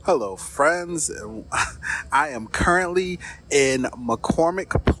Hello, friends. I am currently in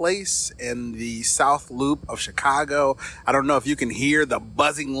McCormick Place in the South Loop of Chicago. I don't know if you can hear the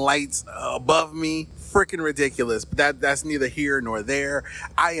buzzing lights above me. Freaking ridiculous, but that's neither here nor there.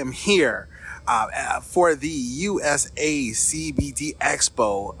 I am here for the USA CBD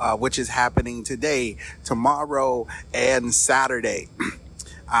Expo, which is happening today, tomorrow, and Saturday.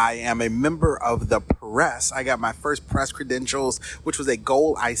 I am a member of the press. I got my first press credentials, which was a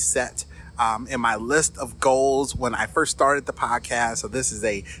goal I set in my list of goals when I first started the podcast. So this is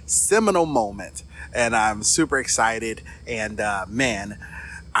a seminal moment, and I'm super excited. And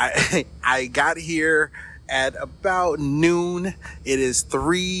I got here at about noon. It is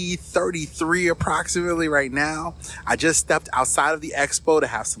 3:33 approximately right now. I just stepped outside of the expo to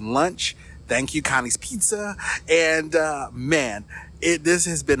have some lunch. Thank you, Connie's Pizza. And this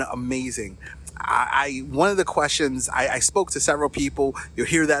has been amazing. One of the questions, I spoke to several people. You'll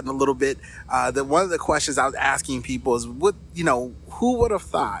hear that in a little bit. One of the questions I was asking people is, who would have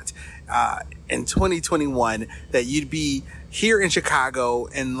thought in 2021 that you'd be here in Chicago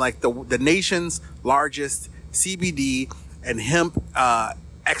in like the nation's largest CBD and hemp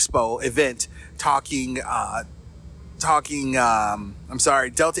expo event, talking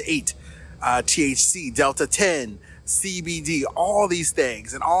Delta 8, THC, Delta 10, CBD, all these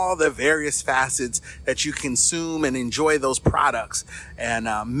things and all the various facets that you consume and enjoy those products. And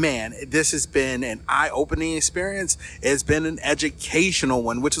this has been an eye-opening experience. It's been an educational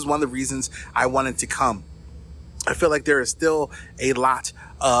one, which is one of the reasons I wanted to come. I feel like there is still a lot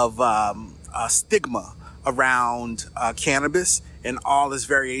of stigma around cannabis and all its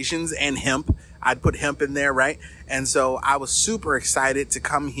variations, and hemp. I'd put hemp in there, right? And so I was super excited to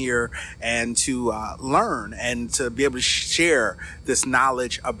come here and to learn and to be able to share this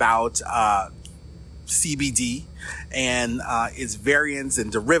knowledge about CBD and its variants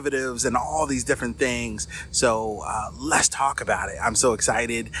and derivatives and all these different things. So let's talk about it. I'm so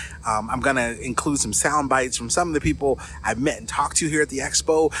excited. I'm going to include some sound bites from some of the people I've met and talked to here at the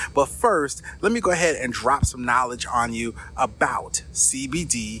expo. But first, let me go ahead and drop some knowledge on you about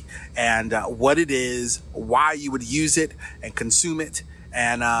CBD and what it is, why you would use it and consume it.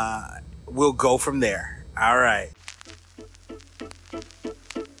 And we'll go from there. All right.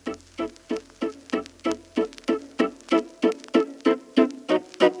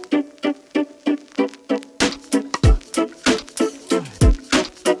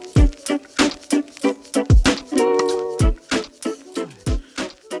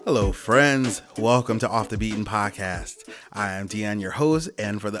 Hello, friends. Welcome to Off the Beaten Podcast. I am Deon, your host,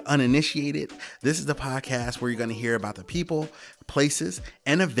 and for the uninitiated, this is the podcast where you're going to hear about the people, places,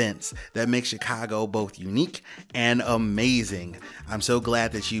 and events that make Chicago both unique and amazing. I'm so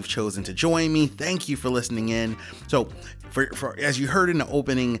glad that you've chosen to join me. Thank you for listening in. So, for as you heard in the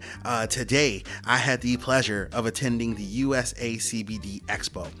opening, today I had the pleasure of attending the USA CBD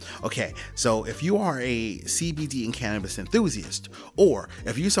Expo. Okay, so if you are a CBD and cannabis enthusiast, or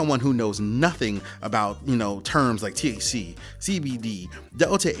if you're someone who knows nothing about, terms like THC, CBD,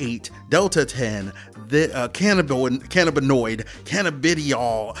 Delta 8, Delta 10, the cannabinoid,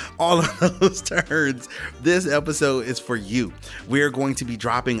 cannabidiol, all of those terms, this episode is for you. We're going to be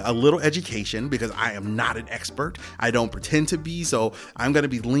dropping a little education because I am not an expert. I don't pretend to be, so I'm going to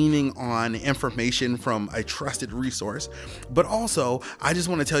be leaning on information from a trusted resource. But also, I just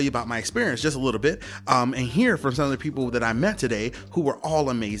want to tell you about my experience just a little bit, and hear from some of the people that I met today who were all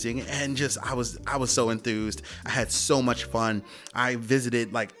amazing, and just I was so enthused. I had so much fun. I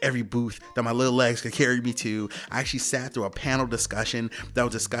visited like every booth that my little legs could carry me to. I actually sat through a panel discussion that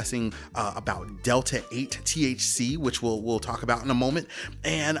was discussing about Delta 8 THC, which we'll talk about in a moment.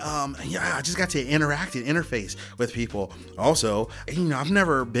 And I just got to interact and interface with people. Also, I've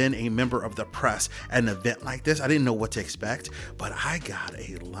never been a member of the press at an event like this. I didn't know what to expect, but I got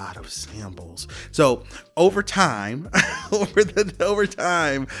a lot of samples. So over time, over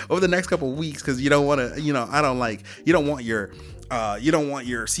the next couple of weeks, because you don't want to, you don't want your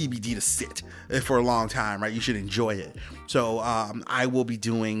CBD to sit for a long time, right? You should enjoy it. So I will be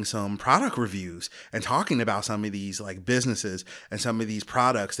doing some product reviews and talking about some of these like businesses and some of these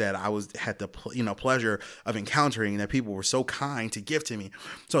products that I had the pleasure of encountering that people were so kind to give to me.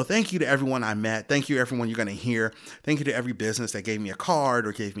 So thank you to everyone I met. Thank you everyone you're going to hear. Thank you to every business that gave me a card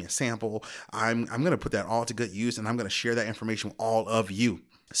or gave me a sample. I'm going to put that all to good use, and I'm going to share that information with all of you.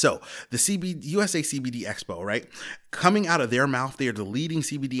 So the USA CBD Expo, right? Coming out of their mouth, they are the leading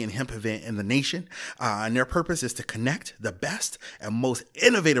CBD and hemp event in the nation. And their purpose is to connect the best and most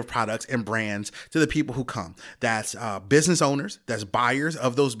innovative products and brands to the people who come. That's business owners, that's buyers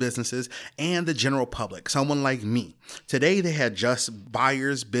of those businesses, and the general public, someone like me. Today, they had just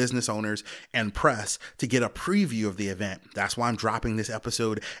buyers, business owners, and press to get a preview of the event. That's why I'm dropping this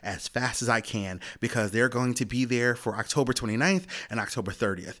episode as fast as I can, because they're going to be there for October 29th and October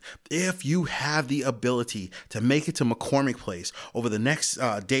 30th. If you have the ability to make it to McCormick Place over the next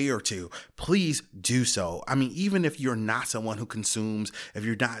day or two, please do so. I mean, even if you're not someone who consumes, if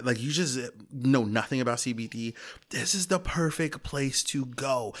you're not, like, you just know nothing about CBD, this is the perfect place to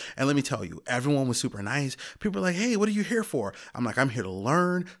go. And let me tell you, everyone was super nice. People are like, hey, what are you here for? I'm like, I'm here to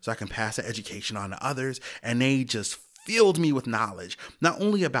learn so I can pass the education on to others. And they just filled me with knowledge, not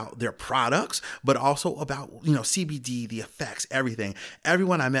only about their products, but also about, CBD, the effects, everything.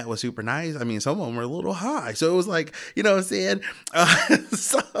 Everyone I met was super nice. I mean, some of them were a little high. So it was like, you know what I'm saying?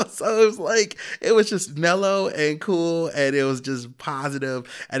 So it was like, it was just mellow and cool, and it was just positive,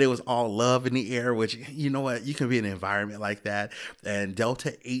 and it was all love in the air, which, you know what? You can be in an environment like that, and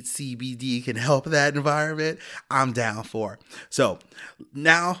Delta 8 CBD can help that environment. I'm down for. So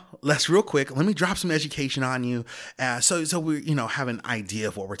now let me drop some education on you. So we have an idea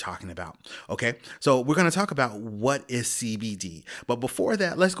of what we're talking about. Okay, so we're going to talk about what is CBD, but before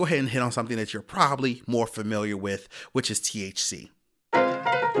that, let's go ahead and hit on something that you're probably more familiar with, which is THC.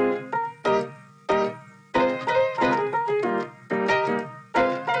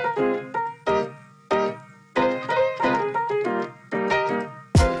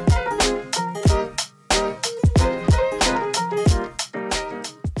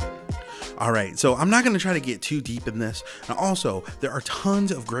 All right, so I'm not going to try to get too deep in this. And also, there are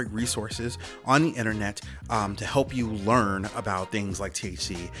tons of great resources on the internet to help you learn about things like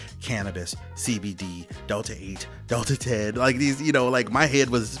THC, cannabis, CBD, Delta 8, Delta 10. Like these, like my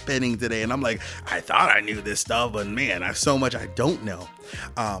head was spinning today, and I'm like, I thought I knew this stuff, but man, there's so much I don't know.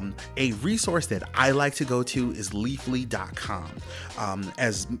 A resource that I like to go to is leafly.com.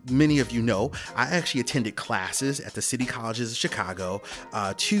 As many of you know, I actually attended classes at the City Colleges of Chicago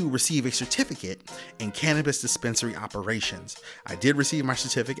to receive a certificate in cannabis dispensary operations. I did receive my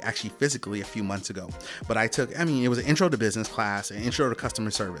certificate actually physically a few months ago, but it was an intro to business class, an intro to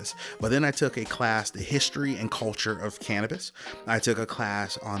customer service, but then I took a class, the history and culture of cannabis. I took a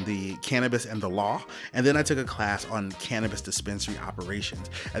class on the cannabis and the law, and then I took a class on cannabis dispensary operations.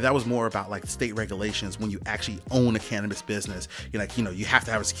 And that was more about like state regulations when you actually own a cannabis business. You have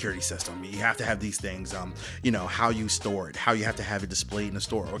to have a security system. You have to have these things, how you store it, how you have to have it displayed in the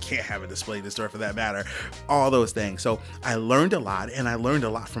store, or can't have it displayed in the store for that matter, all those things. So I learned a lot, and I learned a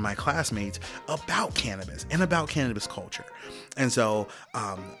lot from my classmates about cannabis and about cannabis culture. And so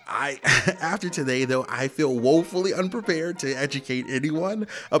after today, though, I feel woefully unprepared to educate anyone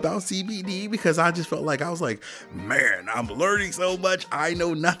about CBD, because I just felt like, I was like, man, I'm learning so much. I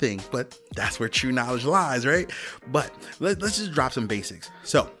know nothing, but that's where true knowledge lies, right? But let's just drop some basics.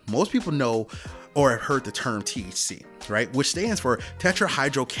 So most people know or have heard the term THC, right? Which stands for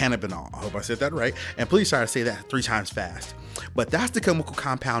tetrahydrocannabinol. I hope I said that right. And please try to say that 3 times fast. But that's the chemical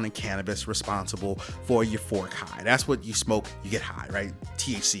compound in cannabis responsible for euphoric high. That's what you smoke, you get high, right?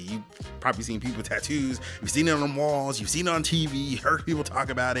 THC. You've probably seen people with tattoos. You've seen it on the walls. You've seen it on TV. You heard people talk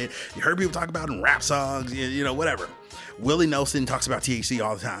about it. You heard people talk about it in rap songs, whatever. Willie Nelson talks about THC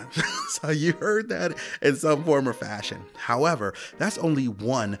all the time. So you heard that in some form or fashion. However, that's only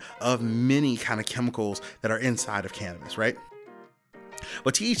one of many kind of chemicals that are inside of cannabis, right?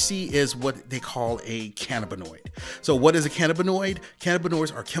 But THC is what they call a cannabinoid. So what is a cannabinoid?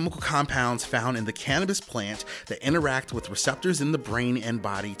 Cannabinoids are chemical compounds found in the cannabis plant that interact with receptors in the brain and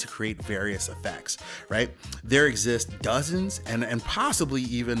body to create various effects, right? There exist dozens and possibly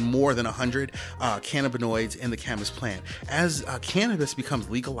even more than 100 cannabinoids in the cannabis plant. As cannabis becomes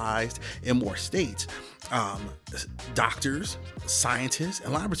legalized in more states, doctors, scientists,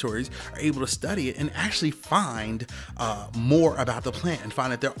 and laboratories are able to study it and actually find more about the plant and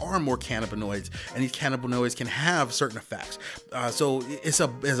find that there are more cannabinoids, and these cannabinoids can have certain effects. So it's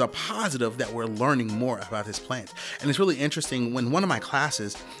a positive that we're learning more about this plant. And it's really interesting. When one of my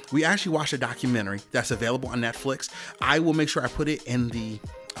classes, we actually watched a documentary that's available on Netflix. I will make sure I put it in the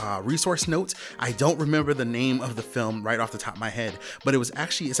resource notes. I don't remember the name of the film right off the top of my head, but it's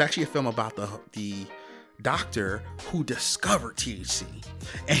actually a film about the doctor who discovered THC,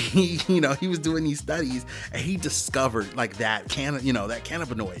 and he was doing these studies, and he discovered like that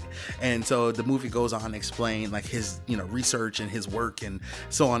cannabinoid. And so the movie goes on to explain like his research and his work and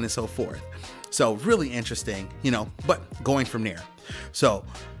so on and so forth. So really interesting, but going from there. So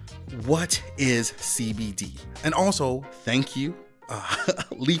what is CBD? And also thank you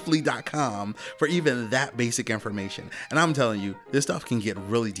Leafly.com for even that basic information. And I'm telling you, this stuff can get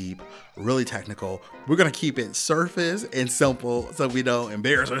really deep, really technical. We're going to keep it surface and simple so we don't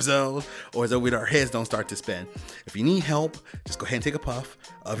embarrass ourselves or so our heads don't start to spin. If you need help, just go ahead and take a puff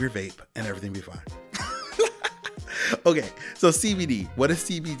of your vape and everything will be fine. Okay, so CBD. What is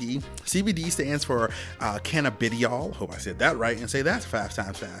CBD? CBD stands for cannabidiol. Hope I said that right and say that 5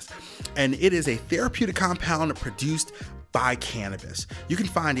 times fast. And it is a therapeutic compound produced by cannabis. You can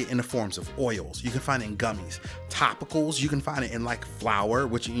find it in the forms of oils. You can find it in gummies, topicals. You can find it in like flour,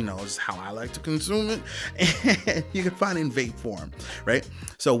 which is how I like to consume it. And you can find it in vape form, right?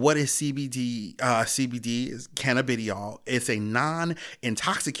 So what is CBD? CBD is cannabidiol. It's a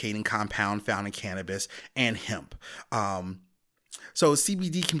non-intoxicating compound found in cannabis and hemp. So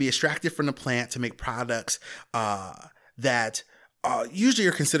CBD can be extracted from the plant to make products that usually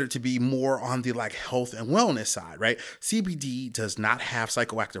are considered to be more on the like health and wellness side, right? CBD does not have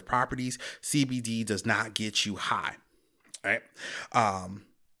psychoactive properties. CBD does not get you high, right?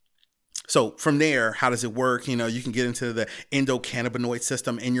 So from there, how does it work? You can get into the endocannabinoid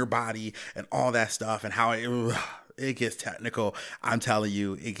system in your body and all that stuff and how it gets technical. I'm telling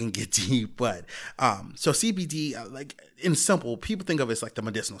you, it can get deep. But so CBD, like in simple, people think of it as like the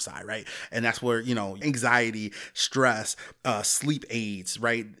medicinal side, right? And that's where, anxiety, stress, sleep aids,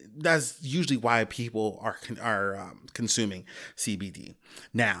 right? That's usually why people are consuming CBD.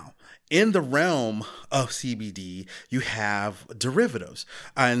 Now, in the realm of CBD, you have derivatives.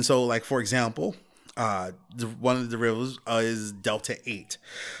 And so like, for example, one of the derivatives is Delta 8.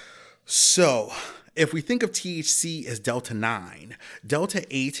 So if we think of THC as Delta 9, Delta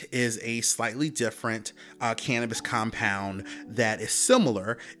 8 is a slightly different cannabis compound that is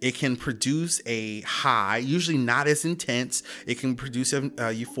similar. It can produce a high, usually not as intense. It can produce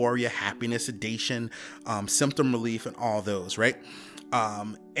euphoria, happiness, sedation, symptom relief, and all those, right?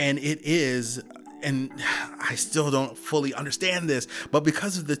 And it is, and I still don't fully understand this, but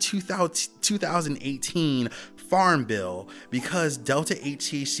because of the 2018 Farm Bill, because Delta 8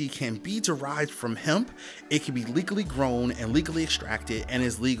 THC can be derived from hemp, it can be legally grown and legally extracted and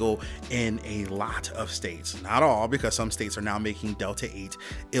is legal in a lot of states. Not all, because some states are now making Delta 8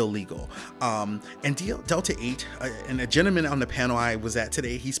 illegal. And Delta 8, and a gentleman on the panel I was at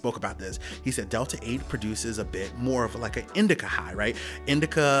today, he spoke about this. He said Delta 8 produces a bit more of like an indica high, right?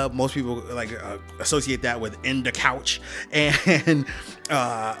 Indica, most people associate that with indica couch, and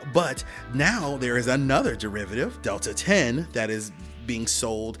but now there is another derivative, Delta 10, that is being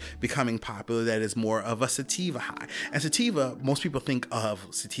sold, becoming popular, that is more of a sativa high. And sativa, most people think of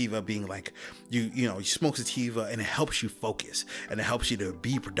sativa being like you smoke sativa and it helps you focus and it helps you to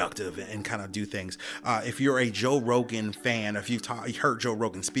be productive and kind of do things. If you're a Joe Rogan fan, if you've heard Joe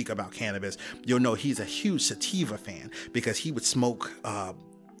Rogan speak about cannabis, you'll know he's a huge sativa fan because he would smoke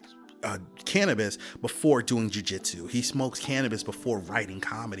cannabis before doing jiu-jitsu. He smokes cannabis before writing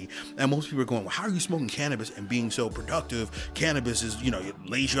comedy. And most people are going, well, how are you smoking cannabis and being so productive? Cannabis is, it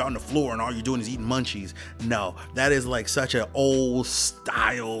lays you out on the floor and all you're doing is eating munchies. No, that is like such an old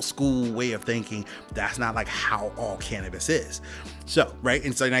style school way of thinking. That's not like how all cannabis is. So, right?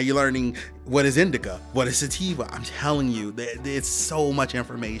 And so now you're learning what is indica, what is sativa. I'm telling you, it's so much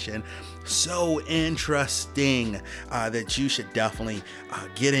information, so interesting that you should definitely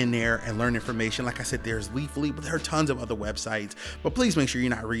get in there and learn information. Like I said, there's Leafly, but there are tons of other websites. But please make sure you're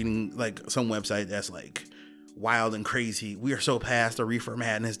not reading like some website that's like wild and crazy. We are so past the reefer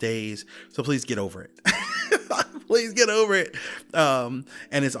madness days. So please get over it. Please get over it. And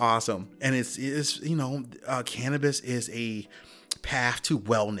it's awesome. And it's cannabis is a path to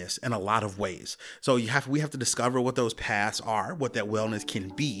wellness in a lot of ways. So we have to discover what those paths are, what that wellness can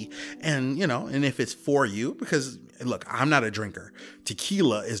be, and and if it's for you, because look, I'm not a drinker.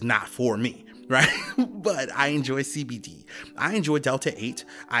 Tequila is not for me, right? But I enjoy CBD. I enjoy Delta 8.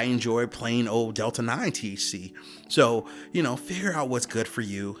 I enjoy plain old Delta 9 THC. So, figure out what's good for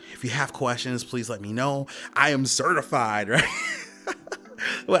you. If you have questions, please let me know. I am certified, right?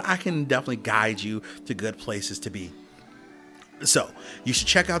 Well, I can definitely guide you to good places to be. So you should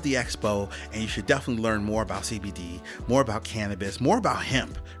check out the expo, and you should definitely learn more about CBD, more about cannabis, more about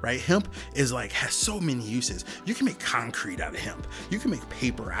hemp, right? Hemp is has so many uses. You can make concrete out of hemp. You can make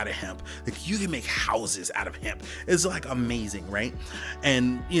paper out of hemp. You can make houses out of hemp. It's amazing, right?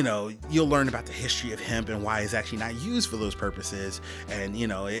 And, you'll learn about the history of hemp and why it's actually not used for those purposes. And,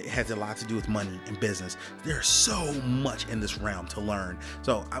 it has a lot to do with money and business. There's so much in this realm to learn.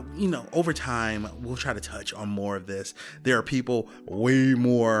 So, over time, we'll try to touch on more of this. There are people way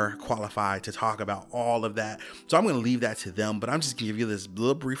more qualified to talk about all of that. So I'm going to leave that to them, but I'm just going to give you this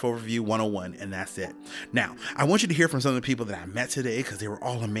little brief overview 101, and that's it. Now, I want you to hear from some of the people that I met today because they were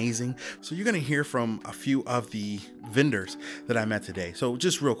all amazing. So you're going to hear from a few of the vendors that I met today. So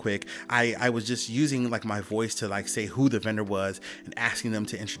just real quick, I was just using my voice to say who the vendor was and asking them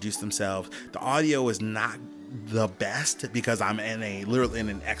to introduce themselves. The audio is not the best because I'm literally in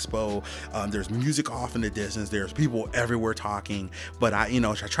an expo. There's music off in the distance. There's people everywhere talking, but I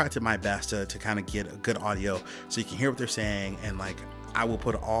tried my best to kind of get a good audio so you can hear what they're saying, and I will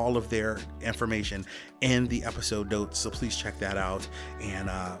put all of their information in the episode notes, so please check that out. And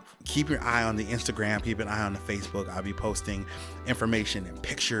keep your eye on the Instagram, keep an eye on the Facebook. I'll be posting information and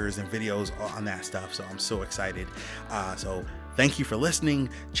pictures and videos on that stuff, so I'm so excited. So thank you for listening.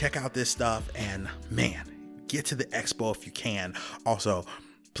 Check out this stuff, and man, get to the expo if you can. Also,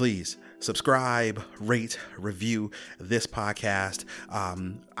 please subscribe, rate, review this podcast.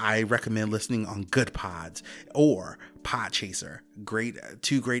 I recommend listening on Good Pods or Podchaser.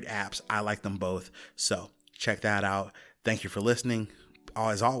 Two great apps. I like them both. So check that out. Thank you for listening.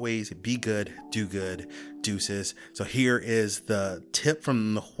 As always, be good, do good, deuces. So here is the tip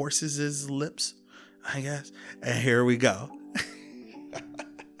from the horse's lips, I guess. And here we go.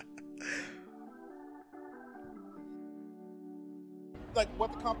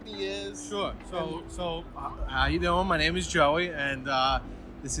 What the company is. Sure. So how you doing? My name is Joey, and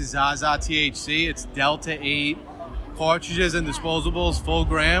this is Zaza THC. It's Delta 8 cartridges and disposables, full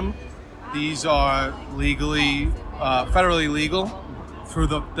gram. These are legally, federally legal through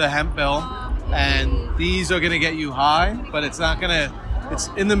the hemp bill, and these are going to get you high, but it's not going to. It's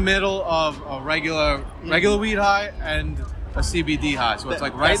in the middle of a regular weed high and a CBD high, so it's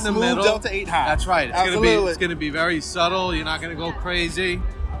right in the middle. Delta 8 high. That's right. It's gonna be very subtle. You're not gonna go crazy.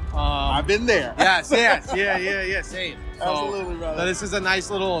 I've been there. Yes. Same. So, absolutely, brother. So this is a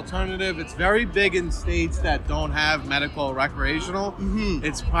nice little alternative. It's very big in states that don't have medical or recreational. Mm-hmm.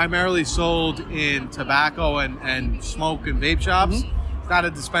 It's primarily sold in tobacco and smoke and vape shops. Mm-hmm. It's not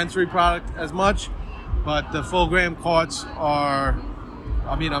a dispensary product as much, but the full gram carts are.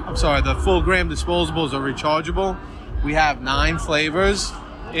 The full gram disposables are rechargeable. We have 9 flavors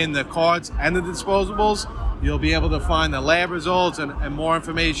in the carts and the disposables. You'll be able to find the lab results and more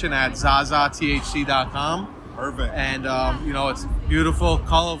information at zazathc.com. Perfect. And, it's beautiful,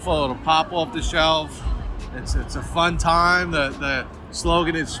 colorful. It'll pop off the shelf. It's a fun time. The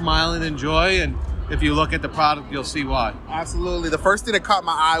slogan is Smile and Enjoy. And if you look at the product, you'll see why. Absolutely. The first thing that caught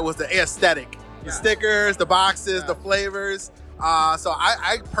my eye was the aesthetic. The stickers, the boxes, the flavors. So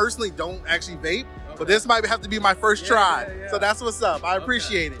I personally don't actually vape. But this might have to be my first try. Yeah. So that's what's up. I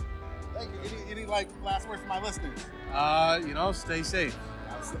appreciate it. Thank you. Any last words for my listeners? Stay safe.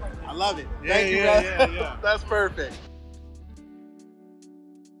 I love it. Thank you, brother. Yeah. That's perfect.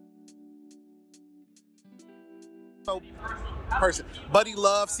 So, Buddy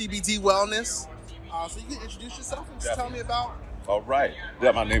Love CBD Wellness. So you can introduce yourself and just tell me about. All right.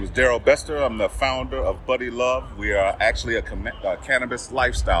 Yeah, my name is Daryl Bester. I'm the founder of Buddy Love. We are actually a cannabis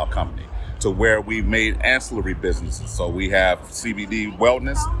lifestyle company, to where we've made ancillary businesses. So we have CBD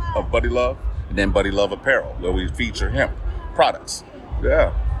wellness of Buddy Love, and then Buddy Love Apparel, where we feature hemp products.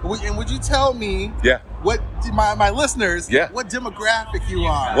 Yeah. And would you tell me what my listeners, what demographic you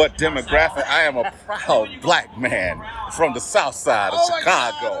are? What demographic? I am a proud black man from the south side of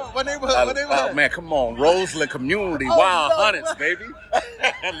Chicago. What neighborhood? Oh, man, come on. Roseland Community, Wild Hunters, baby.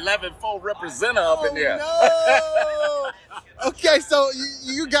 11-4 representative up in there. No. Okay, so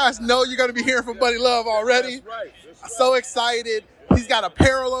you guys know you're going to be hearing from Buddy Love already. That's right. So excited. He's got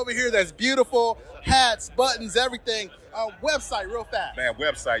apparel over here that's beautiful. Hats, buttons, everything. Website, real fast. Man,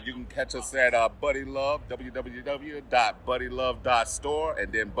 website. You can catch us at Buddy Love, www.buddylove.store,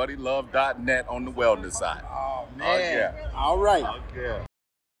 and then buddylove.net on the wellness side. Oh, man. All right. Yeah.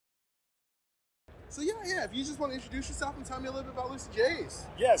 So if you just want to introduce yourself and tell me a little bit about Lucy J's.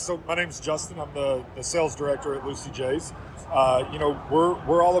 Yeah, so my name's Justin. I'm the sales director at Lucy J's.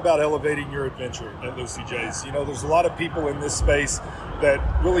 We're all about elevating your adventure at Lucy J's. There's a lot of people in this space that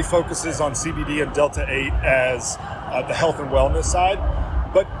really focuses on CBD and Delta 8 as the health and wellness side.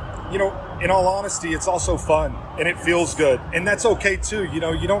 But you know, in all honesty, it's also fun and it feels good. And that's okay too. You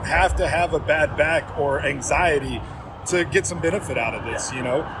know, you don't have to have a bad back or anxiety to get some benefit out of this. You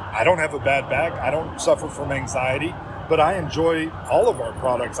know, I don't have a bad back. I don't suffer from anxiety, but I enjoy all of our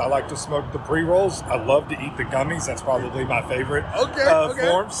products. I like to smoke the pre-rolls. I love to eat the gummies. That's probably my favorite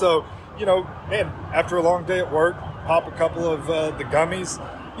form. So, you know, man, after a long day at work, pop a couple of the gummies.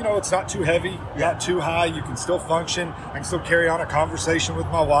 You know, it's not too heavy, not too high. You can still function. I can still carry on a conversation with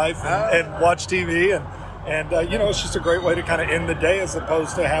my wife and watch TV. And you know, it's just a great way to kind of end the day as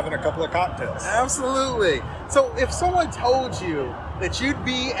opposed to having a couple of cocktails. Absolutely. So if someone told you that you'd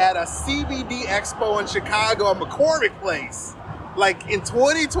be at a CBD Expo in Chicago at McCormick Place, like in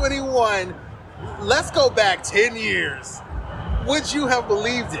 2021, let's go back 10 years, would you have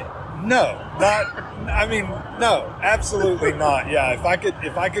believed it? No, absolutely not. Yeah, if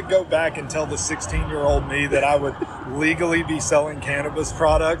I could go back and tell the 16-year-old me that I would legally be selling cannabis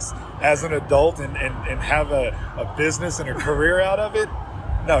products as an adult and have a business and a career out of it,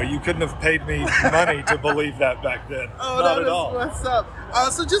 no, you couldn't have paid me money to believe that back then. Not at all. What's up?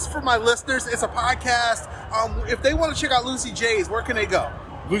 So just for my listeners, it's a podcast. If they want to check out Lucy J's, where can they go?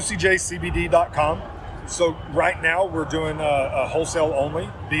 LucyJCBD.com. So right now we're doing a wholesale only,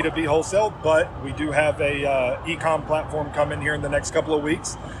 B2B wholesale, but we do have a e-com platform coming here in the next couple of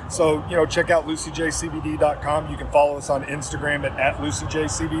weeks. So, you know, check out LucyJCBD.com. You can follow us on Instagram at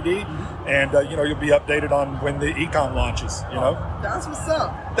LucyJCBD, and, you know, you'll be updated on when the e-com launches, you know? That's what's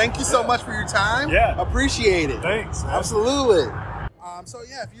up. Thank you so much for your time. Yeah. Appreciate it. Thanks. Man. Absolutely. So,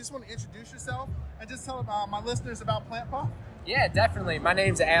 yeah, if you just want to introduce yourself and just tell my listeners about Plant Puff. Yeah, definitely. My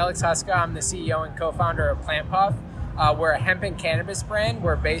name's Alex Huska. I'm the CEO and co-founder of Plant Puff. We're a hemp and cannabis brand.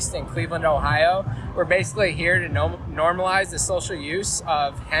 We're based in Cleveland, Ohio. We're basically here to normalize the social use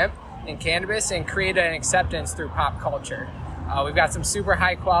of hemp and cannabis and create an acceptance through pop culture. We've got some super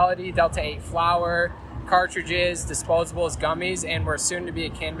high quality Delta 8 flower, cartridges, disposables, gummies, and we're soon to be a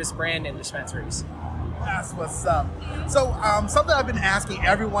cannabis brand in dispensaries. That's what's up. So something I've been asking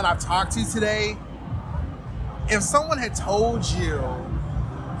everyone I've talked to today, if someone had told you,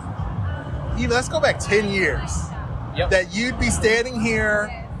 let's go back 10 years, that you'd be standing here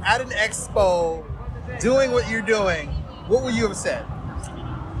at an expo doing what you're doing, what would you have said?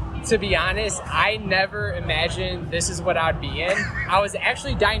 To be honest, I never imagined this is what I'd be in. I was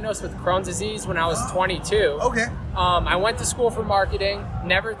actually diagnosed with Crohn's disease when I was 22. Okay. I went to school for marketing,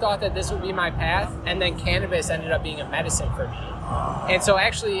 never thought that this would be my path, and then cannabis ended up being a medicine for me. And so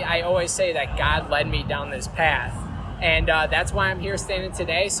actually, I always say that God led me down this path. And that's why I'm here standing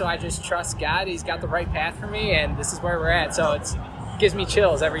today. So I just trust God. He's got the right path for me, and this is where we're at. So it gives me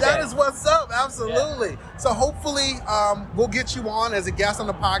chills every day. That is what's up. Absolutely. Yeah. So hopefully we'll get you on as a guest on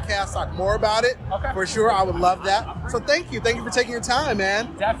the podcast, talk more about it. Okay. For sure. I would love that. So thank you. Thank you for taking your time,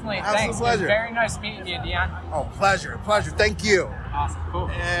 man. Definitely. Thanks. It was very nice meeting you, Dion. Oh, pleasure. Thank you. Awesome. Cool.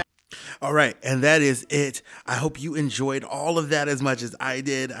 All right, and that is it. I hope you enjoyed all of that as much as I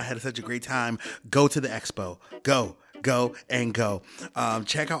did. I had such a great time. Go to the expo. Go.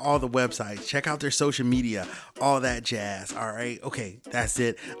 Check out all the websites. Check out their social media. All that jazz. All right. Okay, that's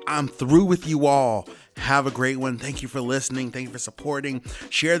it. I'm through with you all. Have a great one. Thank you for listening. Thank you for supporting.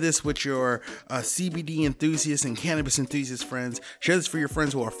 Share this with your CBD enthusiasts and cannabis enthusiast friends. Share this for your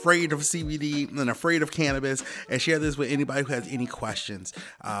friends who are afraid of CBD and afraid of cannabis. And share this with anybody who has any questions.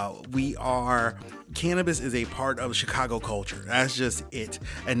 Cannabis is a part of Chicago culture. That's just it.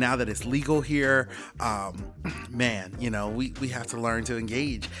 And now that it's legal here, man, you know, we have to learn to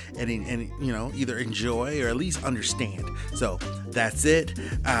engage and you know, either enjoy or at least understand. So that's it.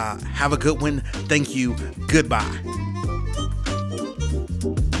 Have a good one. Thank you. Goodbye.